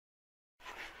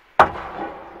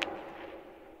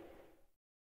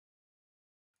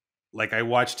like I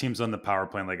watch teams on the power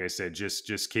play, and like I said,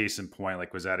 just case in point,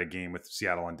 like was at a game with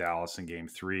Seattle and Dallas in Game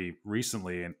 3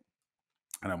 recently, and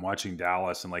I'm watching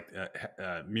Dallas, and like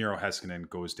Miro Heiskanen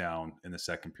goes down in the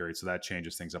second period, so that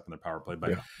changes things up in the power play.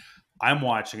 But Yeah. I'm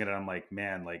watching it, and I'm like,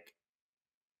 man, like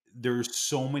there's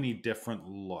so many different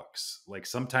looks. Like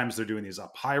sometimes they're doing these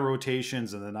up high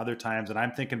rotations, and then other times, and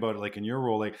I'm thinking about it like in your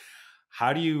role, like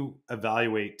how do you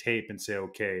evaluate tape and say,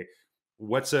 okay,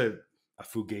 what's a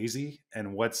fugazi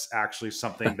and what's actually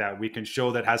something that we can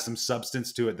show that has some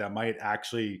substance to it that might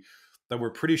actually that we're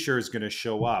pretty sure is going to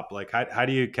show up? Like how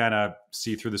do you kind of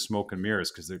see through the smoke and mirrors,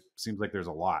 because there seems like there's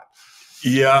a lot.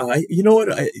 Yeah, you know what?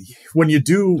 When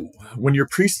you're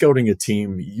pre-scouting a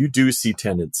team, you do see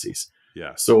tendencies.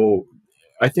 Yeah. So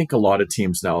I think a lot of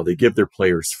teams now, they give their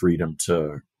players freedom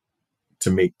to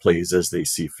make plays as they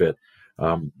see fit.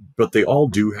 But they all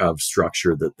do have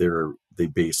structure that they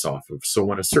base off of. So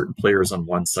when a certain player is on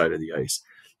one side of the ice,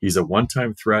 he's a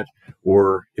one-time threat,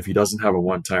 or if he doesn't have a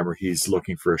one-timer, he's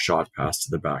looking for a shot pass to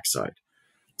the backside.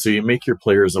 So you make your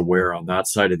players aware on that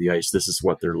side of the ice, this is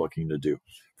what they're looking to do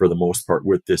for the most part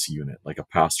with this unit, like a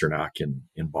Pasternak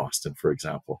in Boston, for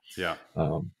example. Yeah.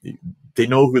 They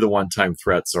know who the one-time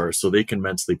threats are, so they can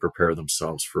mentally prepare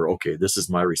themselves for, okay, this is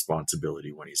my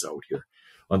responsibility when he's out here.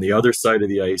 On the other side of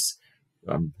the ice,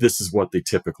 this is what they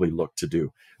typically look to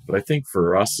do. But I think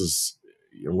for us, is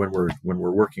when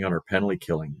we're working on our penalty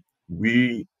killing,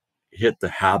 we hit the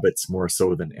habits more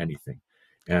so than anything,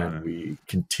 and we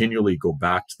continually go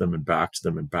back to them and back to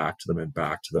them and back to them and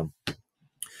back to them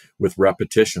with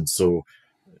repetition, so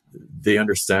they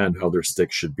understand how their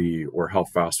stick should be or how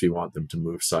fast we want them to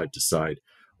move side to side.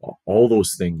 All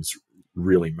those things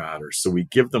really matter. So we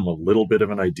give them a little bit of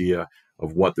an idea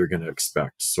of what they're going to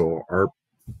expect. So our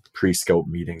pre-scout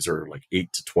meetings are like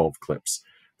 8 to 12 clips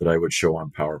that I would show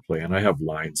on power play, and I have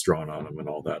lines drawn on them and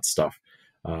all that stuff.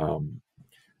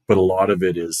 But a lot of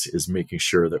it is making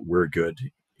sure that we're good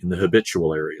in the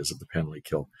habitual areas of the penalty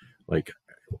kill, like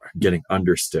getting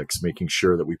under sticks, making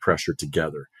sure that we pressure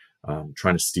together,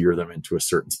 trying to steer them into a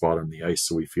certain spot on the ice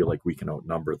so we feel like we can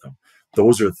outnumber them.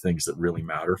 Those are the things that really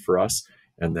matter for us.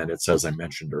 And then it's, as I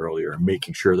mentioned earlier,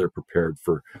 making sure they're prepared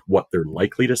for what they're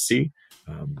likely to see.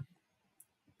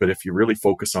 But if you really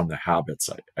focus on the habits,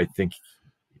 I think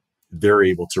they're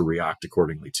able to react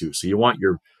accordingly too. So you want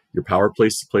your power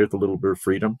plays to play with a little bit of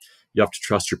freedom. You have to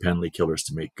trust your penalty killers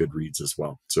to make good reads as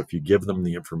well. So if you give them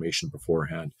the information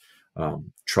beforehand,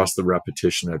 trust the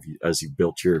repetition as you've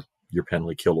built your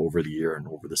penalty kill over the year and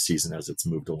over the season as it's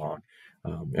moved along.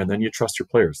 And then you trust your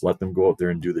players. Let them go out there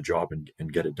and do the job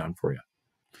and get it done for you.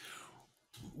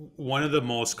 One of the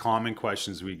most common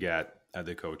questions we get at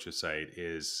the coaches site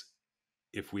is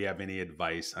if we have any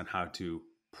advice on how to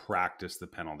practice the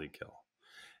penalty kill.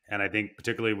 And I think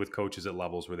particularly with coaches at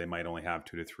levels where they might only have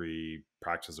 2 to 3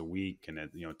 practices a week and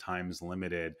time's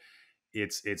limited,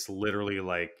 it's literally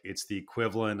like it's the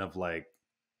equivalent of like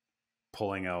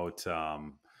pulling out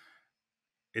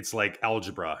it's like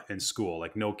algebra in school.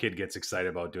 Like no kid gets excited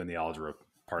about doing the algebra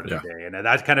part of the day. And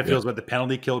that kind of feels what the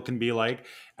penalty kill can be like.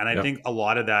 And I think a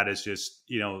lot of that is just,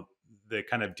 the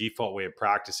kind of default way of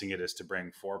practicing it is to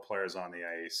bring 4 players on the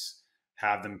ice,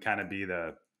 have them kind of be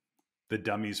the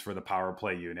dummies for the power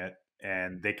play unit,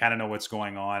 and they kind of know what's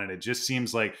going on. And it just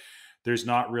seems like there's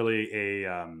not really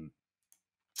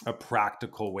a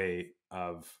practical way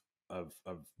of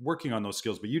working on those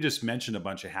skills. But you just mentioned a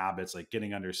bunch of habits like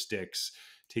getting under sticks,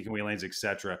 taking away lanes,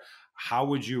 etc. How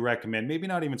would you recommend, maybe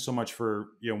not even so much for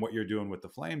what you're doing with the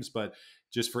Flames, but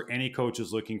just for any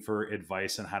coaches looking for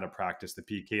advice on how to practice the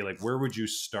PK, like where would you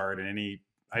start, and any,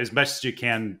 as best as you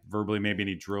can verbally, maybe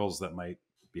any drills that might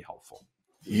be helpful?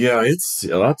 Yeah,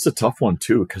 that's a tough one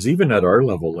too, because even at our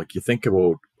level, like you think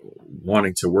about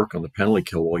wanting to work on the penalty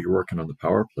kill while you're working on the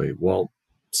power play. Well,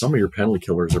 some of your penalty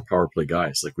killers are power play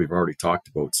guys, like we've already talked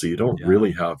about. So you don't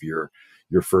really have your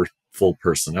first full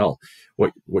personnel.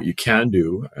 What you can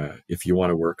do if you want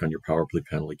to work on your power play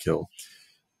penalty kill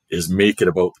is make it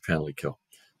about the penalty kill.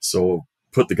 So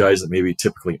put the guys that maybe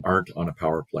typically aren't on a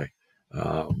power play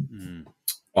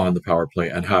on the power play,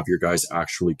 and have your guys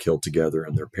actually kill together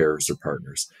in their pairs or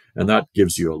partners. And that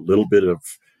gives you a little bit of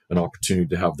an opportunity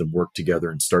to have them work together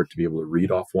and start to be able to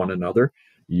read off one another.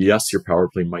 Yes, your power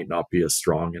play might not be as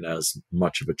strong and as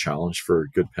much of a challenge for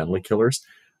good penalty killers,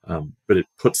 but it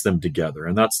puts them together,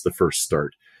 and that's the first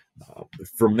start.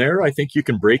 From there, I think you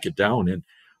can break it down. And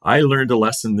I learned a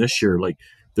lesson this year. Like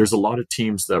there's a lot of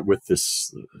teams that with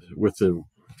the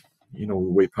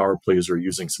way power plays are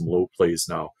using some low plays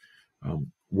now.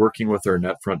 Working with our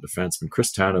net front defenseman, Chris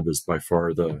Tanev is by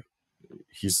far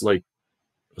he's like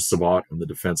a savant on the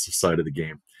defensive side of the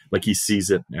game. Like he sees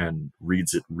it and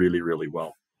reads it really, really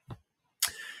well.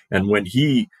 And when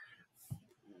he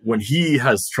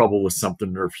has trouble with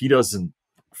something, or if he doesn't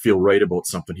feel right about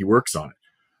something, he works on it.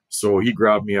 So he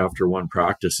grabbed me after one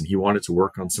practice and he wanted to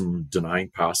work on some denying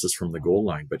passes from the goal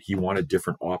line, but he wanted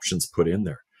different options put in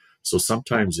there. So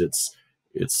sometimes it's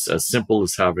as simple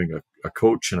as having a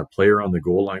coach and a player on the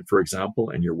goal line, for example,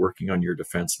 and you're working on your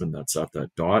defenseman that's at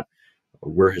that dot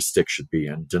where his stick should be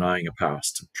and denying a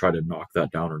pass to try to knock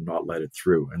that down or not let it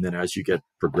through. And then as you get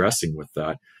progressing with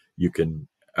that, you can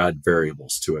add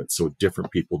variables to it. So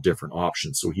different people, different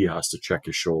options. So he has to check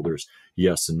his shoulders. He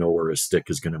has to know where his stick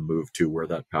is going to move to, where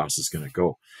that pass is going to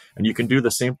go. And you can do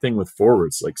the same thing with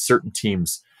forwards. Like certain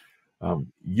teams,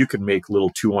 you can make little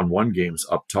 2-on-1 games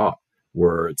up top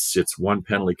where it's one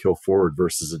penalty kill forward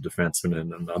versus a defenseman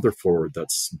and another forward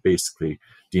that's basically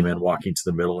D-man walking to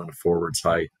the middle and a forward's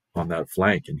high on that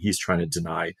flank. And he's trying to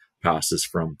deny passes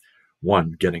from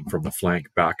one getting from the flank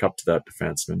back up to that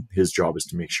defenseman. His job is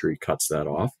to make sure he cuts that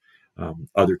off.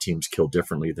 Other teams kill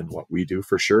differently than what we do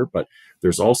for sure, but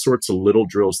there's all sorts of little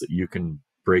drills that you can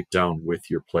break down with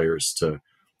your players to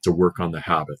work on the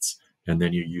habits. And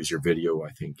then you use your video, I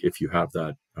think, if you have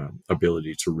that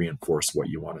ability to reinforce what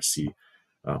you want to see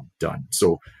done.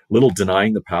 So little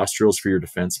denying the pass drills for your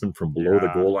defenseman from below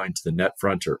the goal line to the net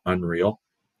front are unreal.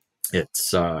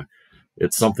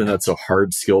 It's something that's a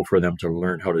hard skill for them to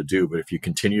learn how to do. But if you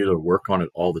continue to work on it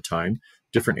all the time,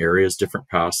 different areas, different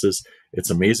passes,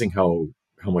 it's amazing how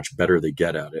much better they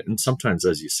get at it. And sometimes,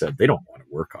 as you said, they don't want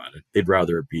to work on it. They'd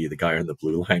rather be the guy on the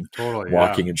blue line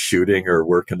walking and shooting or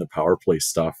working the power play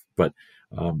stuff. But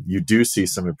you do see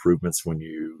some improvements when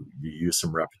you use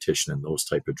some repetition in those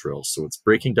type of drills. So it's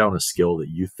breaking down a skill that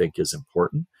you think is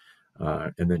important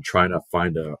and then trying to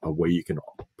find a way you can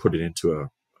put it into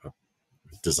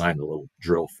design a little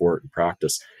drill for it in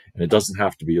practice. And it doesn't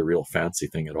have to be a real fancy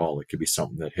thing at all. It could be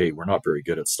something that, hey, we're not very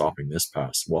good at stopping this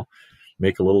pass. Well,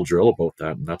 make a little drill about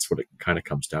that. And that's what it kind of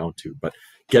comes down to. But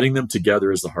getting them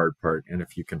together is the hard part. And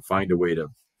if you can find a way to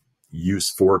use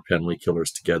 4 penalty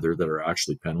killers together that are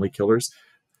actually penalty killers,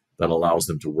 that allows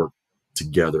them to work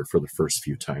together for the first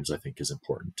few times, I think is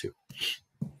important too.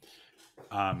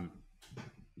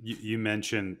 You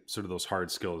mentioned sort of those hard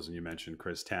skills, and you mentioned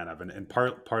Chris Tanev, and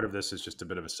part of this is just a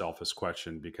bit of a selfish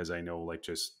question, because I know, like,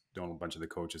 just knowing a bunch of the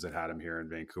coaches that had him here in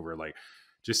Vancouver, like,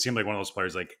 just seemed like one of those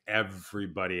players, like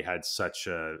everybody had such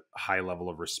a high level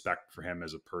of respect for him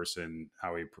as a person,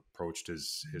 how he approached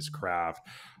his craft,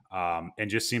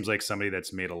 and just seems like somebody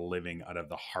that's made a living out of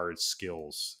the hard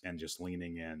skills and just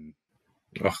leaning in,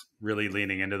 really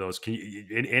leaning into those. Can you,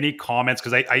 any comments?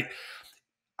 Because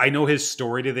I know his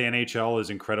story to the NHL is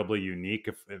incredibly unique.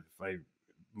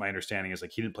 My understanding is,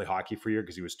 like, he didn't play hockey for a year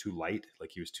because he was too light.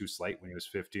 Like, he was too slight when he was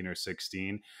 15 or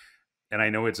 16. And I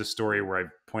know it's a story where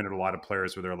I've pointed a lot of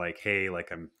players where they're like, hey,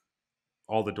 like,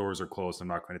 all the doors are closed. I'm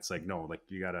not going to, it's like, no, like,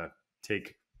 you got to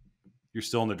you're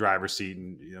still in the driver's seat,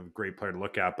 and you have a great player to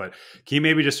look at. But can you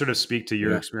maybe just sort of speak to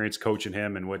your experience coaching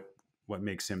him and what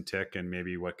makes him tick, and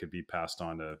maybe what could be passed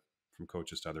on from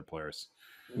coaches to other players?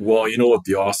 Well, you know what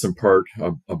the awesome part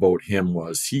about him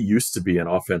was? He used to be an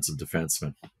offensive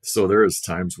defenseman. So there is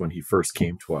times when he first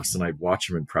came to us and I'd watch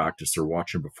him in practice or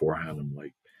watch him beforehand. I'm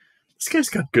like, this guy's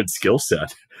got good skill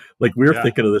set. Like, we were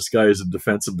thinking of this guy as a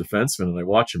defensive defenseman, and I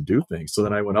watch him do things. So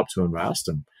then I went up to him and asked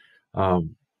him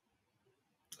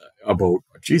about,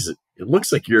 geez, it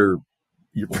looks like you're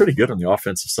pretty good on the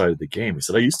offensive side of the game. He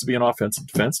said, I used to be an offensive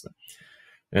defenseman.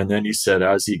 And then he said,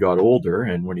 as he got older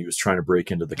and when he was trying to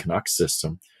break into the Canucks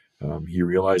system, he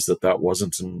realized that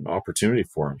wasn't an opportunity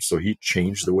for him. So he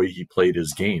changed the way he played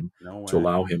his game to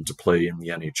allow him to play in the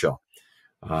NHL.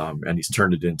 And he's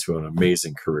turned it into an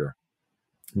amazing career.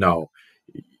 Now,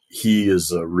 he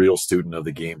is a real student of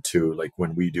the game too. Like,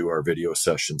 when we do our video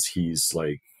sessions, he's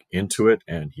like into it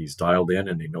and he's dialed in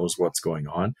and he knows what's going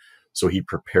on. So he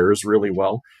prepares really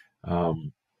well.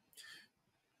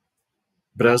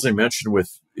 But as I mentioned,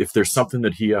 if there's something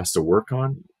that he has to work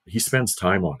on, he spends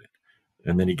time on it.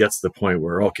 And then he gets to the point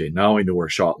where, okay, now I know where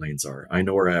shot lanes are. I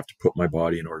know where I have to put my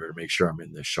body in order to make sure I'm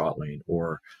in this shot lane.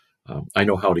 Or I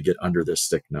know how to get under this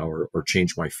stick now, or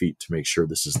change my feet to make sure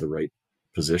this is the right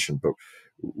position. But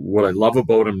what I love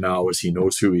about him now is he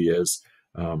knows who he is.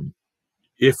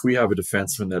 If we have a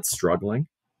defenseman that's struggling,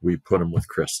 we put him with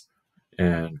Chris.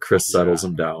 And Chris settles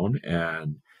him down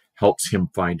and helps him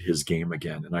find his game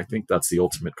again. And I think that's the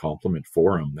ultimate compliment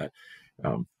for him, that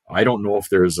I don't know if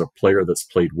there's a player that's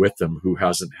played with him who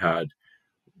hasn't had,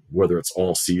 whether it's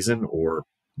all season or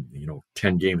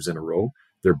 10 games in a row,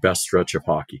 their best stretch of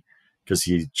hockey, because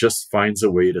he just finds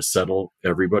a way to settle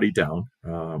everybody down.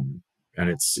 And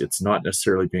it's not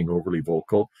necessarily being overly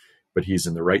vocal, but he's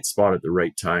in the right spot at the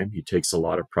right time. He takes a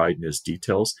lot of pride in his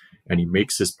details, and he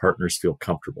makes his partners feel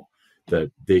comfortable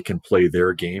that they can play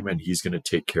their game and he's going to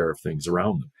take care of things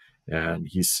around them. And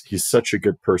he's such a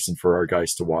good person for our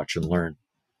guys to watch and learn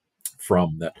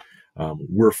from, that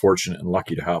we're fortunate and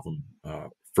lucky to have him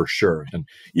for sure. And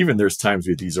even there's times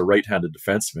where he's a right-handed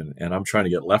defenseman and I'm trying to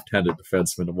get left-handed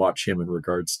defenseman to watch him in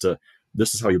regards to,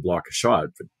 this is how you block a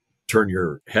shot, but turn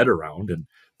your head around and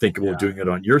think about doing it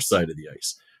on your side of the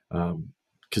ice.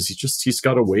 Because he's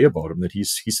got a way about him that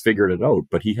he's figured it out,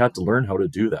 but he had to learn how to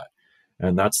do that.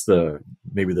 And that's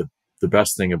maybe the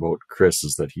best thing about Chris,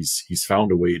 is that he's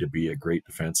found a way to be a great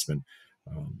defenseman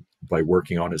by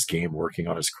working on his game, working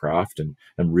on his craft, and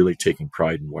really taking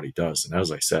pride in what he does. And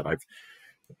as I said,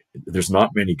 there's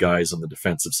not many guys on the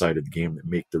defensive side of the game that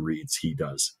make the reads he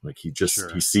does. Like he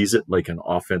sees it like an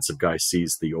offensive guy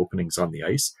sees the openings on the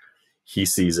ice. He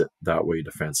sees it that way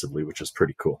defensively, which is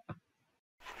pretty cool.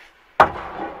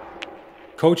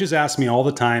 Coaches ask me all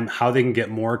the time how they can get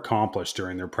more accomplished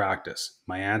during their practice.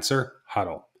 My answer,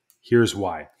 huddle. Here's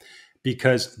why.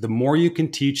 Because the more you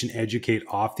can teach and educate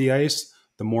off the ice,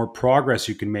 the more progress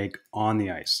you can make on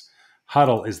the ice.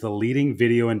 Huddle is the leading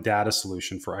video and data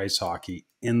solution for ice hockey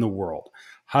in the world.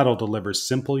 Huddle delivers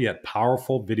simple yet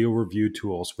powerful video review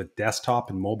tools with desktop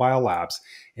and mobile apps,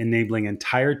 enabling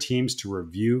entire teams to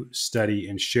review, study,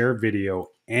 and share video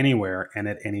anywhere and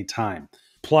at any time.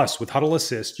 Plus, with Huddle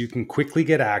Assist, you can quickly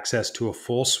get access to a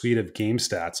full suite of game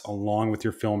stats along with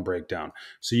your film breakdown,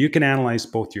 so you can analyze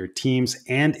both your team's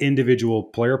and individual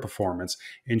player performance,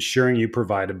 ensuring you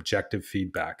provide objective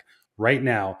feedback. Right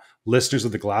now, listeners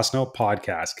of the Glassnote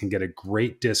podcast can get a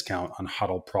great discount on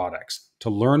Huddle products.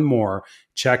 To learn more,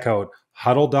 check out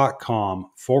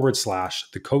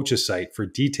huddle.com/the coaches site for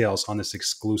details on this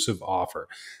exclusive offer.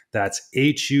 That's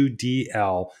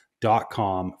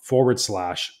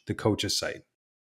HUDL.com/the coaches site.